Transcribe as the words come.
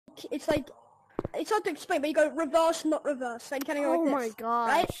it's hard to explain, but you go reverse, not reverse. So you kind of go Oh like my this, gosh.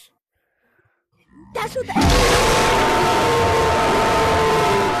 right? That's what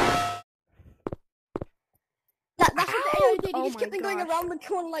that's what the AI did. You Oh just kept my on going gosh. around the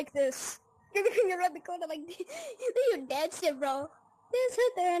corner like this. You're going around the corner like this. You're dancing, bro.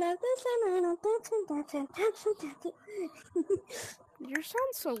 Your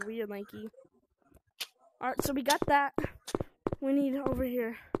sounds so weird, Lanky. Alright, so we got that. We need over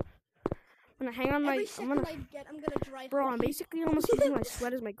here. I'm gonna hang on my. Every second I get, I'm gonna drive. Bro, I'm basically almost using my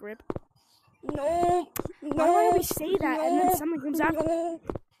sweat as my grip. No. Why do I always say that and then something comes out? Oh,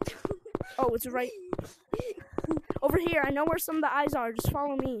 it's right over here. I know where some of the eyes are. Just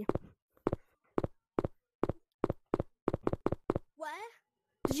follow me. Where?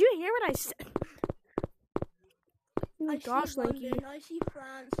 Did you hear what I said? Oh my I gosh, see Lanky. London, I see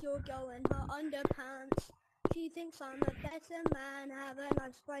France, you're going her underpants. She thinks I'm a better man, have a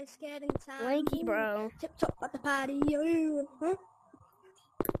nice place getting tan. Lanky, bro. Tip top at the party, you. Huh?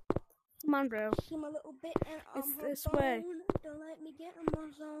 Come on, bro. See my little bit and It's I'm this her way. bone. Don't let me get in my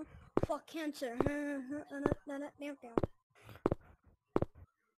zone. Fuck cancer.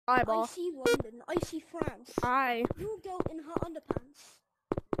 I Eyeball. see London, I see France. You go in her underpants.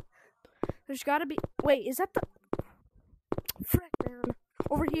 There's gotta be. Wait, is that the. Frick, man.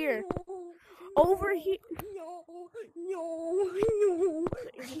 Over here. No, Over here.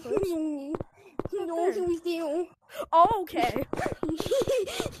 No. Oh, okay.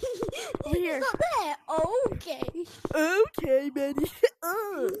 Over here. It's not there. Okay. Okay, buddy.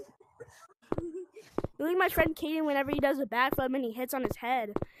 You like my friend Caden whenever he does a backflip and he hits on his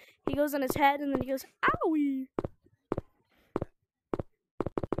head. He goes on his head and then he goes, owie.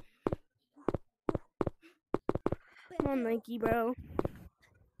 Come on, Lanky, bro.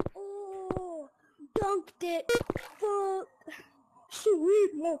 Oh, dunked it. Fuck.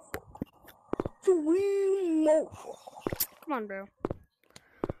 Sweet Come on, bro.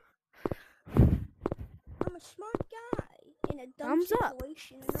 I'm a smart guy in a dumb Thumbs up.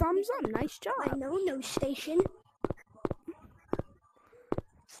 situation. Thumbs up. Nice I job. know no station.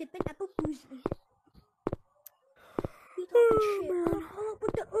 Sipping apple Uzi. You talking shit? I'm up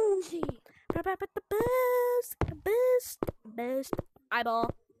with the Uzi. The best.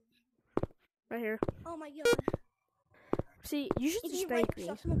 Eyeball. Right here. Oh my god. See, you should If just he thank rapes me.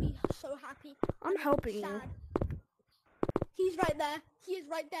 us, I'm gonna be so happy. I'm helping you. sad. He's right there. He is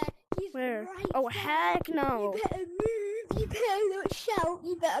right there. He's Where? right Oh, there. heck no. You better move. You better not shout.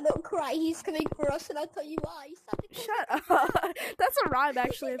 You better not cry. He's coming for us, and I'll tell you why. Shut up. That's a rhyme,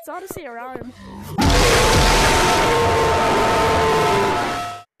 actually. It's honestly a rhyme.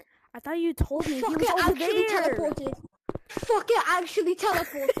 I thought you told me he Fuck was it, over actually there. teleported. Fuck it, actually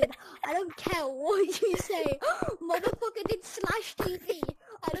teleported. I don't care what you say. Motherfucker did slash TV.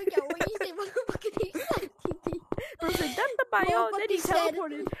 I don't care what you say. Motherfucker did slash TV. Bro said, dun the bio, then he Motherfucker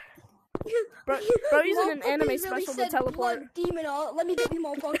teleported. Bro using an anime really special to said teleport. blood demon art. Let me get you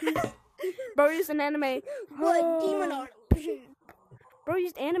motherfuckers. Bro used an anime. Blood demon art. Bro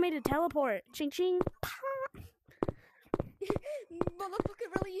used anime to teleport. Ching ching. Motherfucker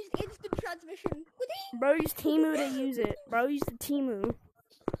really used instant transmission. Bro used Temu to use it. Bro used the Temu.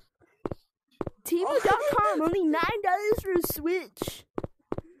 Temu.com, only $9 for a Switch.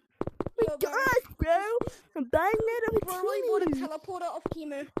 Yo, bro. Gosh, bro. I'm buying that off Bro of really bought a Temu. teleporter off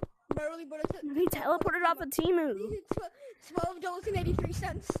Temu. Bro really bought a He teleported off of Temu.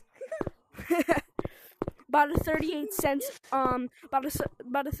 $12.83. About a 38 cents, about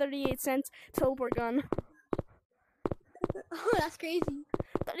a 38 cents teleport gun. Oh, that's crazy.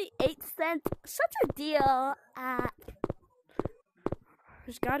 38 cents, such a deal.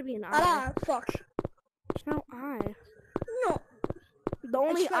 There's gotta be an eye. Ah, fuck. There's no eye. No. The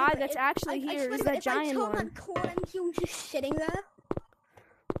only eye that's actually here is that giant one. one. That corner and he was just sitting there.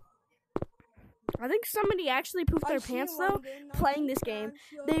 I think somebody actually pooped their pants though, playing this game.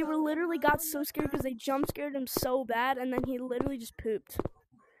 They were literally got so scared because they jump scared him so bad, and then he literally just pooped.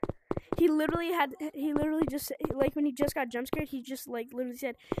 He literally just, like, when he just got jump scared, he just, like, literally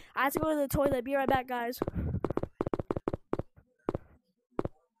said, I have to go to the toilet, be right back, guys.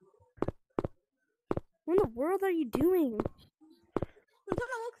 What in the world are you doing? I'm trying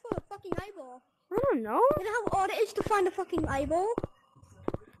to look for a fucking eyeball. I don't know. You know how odd it is to find a fucking eyeball?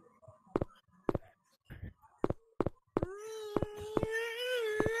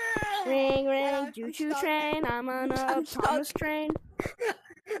 Ring, ring, choo-choo train, I'm on a Thomas train.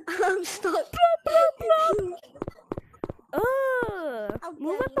 I'm stuck.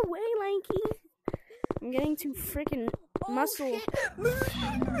 Move out the way, Lanky. I'm getting too freaking muscle.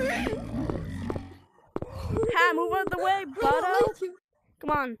 Ha, move out the way, Butto. Come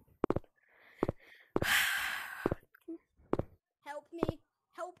on.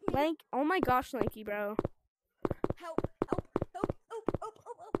 Oh my gosh, Lanky, bro. Help.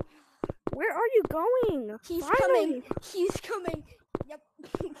 Where are you going? He's Finally. coming. Yep.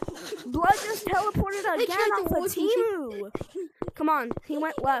 Blood just teleported I again tried to off of warn you. Timu. Come on, he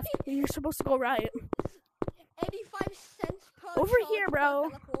went left. You're supposed to go right. 85 cents per Over charge here, for bro.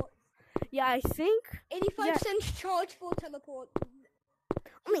 teleport. Yeah, I think 85 cents charge for teleport.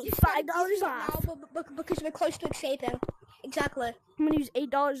 only Just started $5 using it off. now, because we're close to escaping. Exactly. I'm gonna use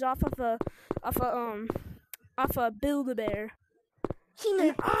 $8 off of Build-A-Bear.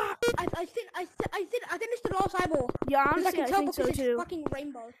 Teammate, I think it's the last eyeball. Yeah, Because honestly, I tell think so because too. it's fucking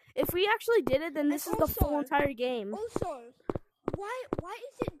rainbow. If we actually did it, then this is the full also- entire game. Also, why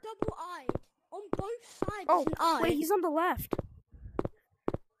is it double-eyed? On both sides Oh, is an eye. wait, he's on the left.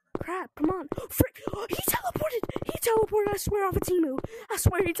 Crap, come on. Frick, he teleported! He teleported, I swear, off of Timu. I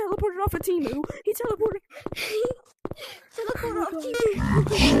swear he teleported off of Timu. He teleported. Teleport off team.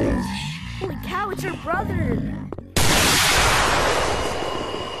 Holy cow, it's your brother.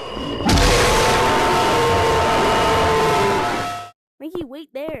 Mikey, wait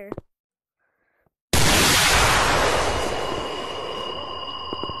there.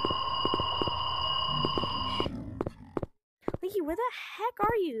 Mikey, where the heck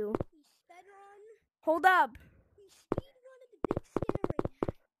are you? Hold up.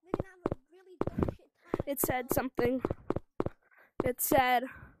 It said something. It said,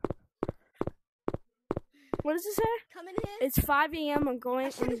 what does it say? Come in here. It's 5 a.m. I'm gonna go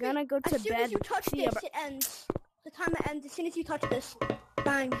to As soon bed. as you touch See ya, this, it ends. The timer ends as soon as you touch this.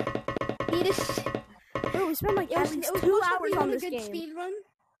 Bang. Need a Bro, we spent like at least 2 hours on this game. Speed run.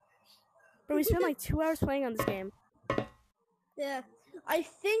 Bro, we spent like 2 hours playing on this game. Yeah. I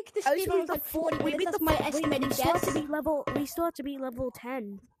think the At least speed we run was beat like the 40 we minutes. beat That's the my wait, estimated we still have guess. to beat level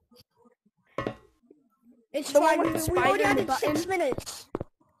 10. It's The one fine. with We the already spider and the added 6 button. minutes.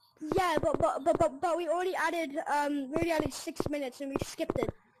 Yeah, but we already added 6 minutes and we skipped it.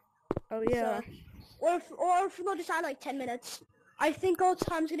 Oh yeah. So, or if we'll just add like 10 minutes. I think our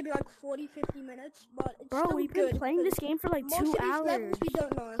time's gonna be like 40-50 minutes, but it's Bro, still we've good been playing this game for like most 2 of these hours. levels we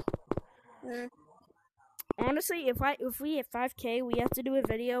don't know. Yeah. Honestly, if we hit 5K, we have to do a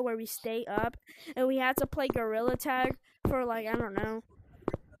video where we stay up and we have to play Gorilla Tag for like, I don't know,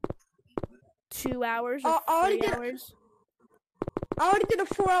 2 hours or 3 hours. I already did a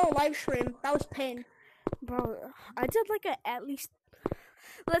 4-hour live stream. That was pain. Bro, I did like at least,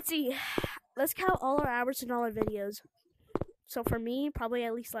 let's see, let's count all our hours and all our videos. So for me, probably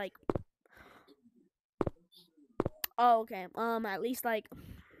at least like, oh okay, at least like,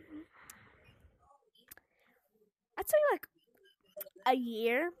 I'd say like a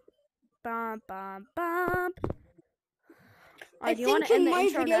year. Bum bum bum. I do you want think to end in the my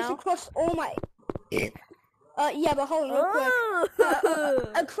intro videos now? across all my yeah, but hold on real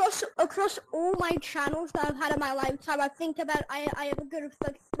quick. Across all my channels that I've had in my lifetime, I think about I have a good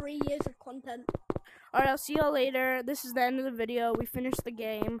like 3 years of content. Alright, I'll see y'all later. This is the end of the video. We finished the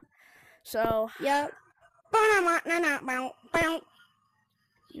game. So Yeah.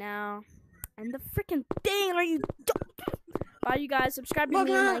 now, and the freaking thing. Are you? Bye, you guys. Subscribe to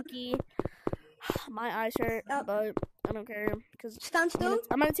me and Mikey. My eyes hurt, but I don't care because Stand still.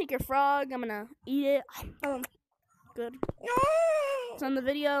 I'm gonna take your frog. I'm gonna eat it. Good. No. It's on the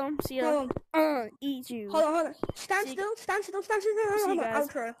video. See ya. Hold on. Eat you. Hold on. Stand still. See you guys.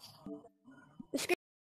 Outro.